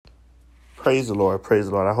Praise the Lord. Praise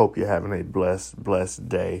the Lord. I hope you're having a blessed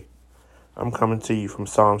day. I'm coming to you from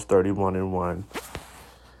Psalms 31:1.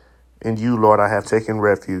 In you, Lord, I have taken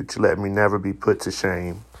refuge. Let me never be put to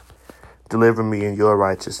shame. Deliver me in your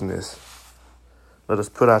righteousness. Let us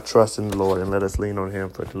put our trust in the Lord and let us lean on him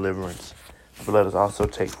for deliverance. But let us also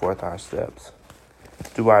take forth our steps.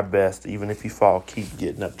 Do our best. Even if you fall, keep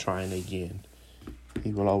getting up, trying again.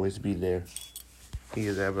 He will always be there. He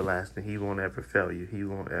is everlasting. He won't ever fail you. He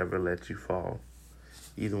won't ever let you fall.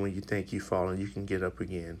 Even when you think you've fallen, you can get up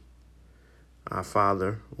again. Our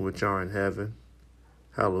Father, which art in heaven,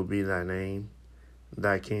 hallowed be thy name.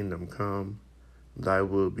 Thy kingdom come, thy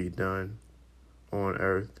will be done, on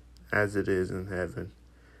earth as it is in heaven.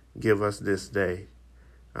 Give us this day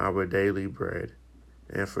our daily bread,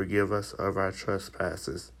 and forgive us of our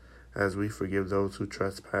trespasses, as we forgive those who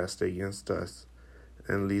trespass against us.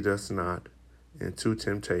 And lead us not into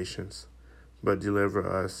temptations, but deliver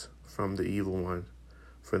us from the evil one.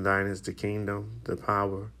 For thine is the kingdom, the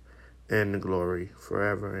power, and the glory,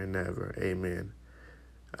 forever and ever. Amen.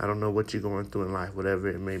 I don't know what you're going through in life, whatever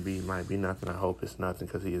it may be. It might be nothing. I hope it's nothing,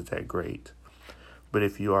 because he is that great. But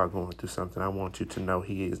if you are going through something, I want you to know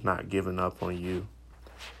he is not giving up on you.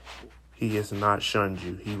 He has not shunned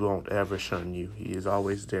you. He won't ever shun you. He is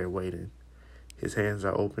always there waiting. His hands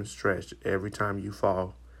are open, stretched. Every time you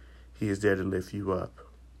fall, he is there to lift you up.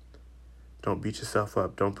 Don't beat yourself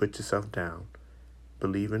up. Don't put yourself down.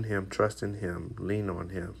 Believe in him. Trust in him. Lean on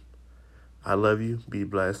him. I love you. Be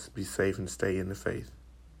blessed. Be safe and stay in the faith.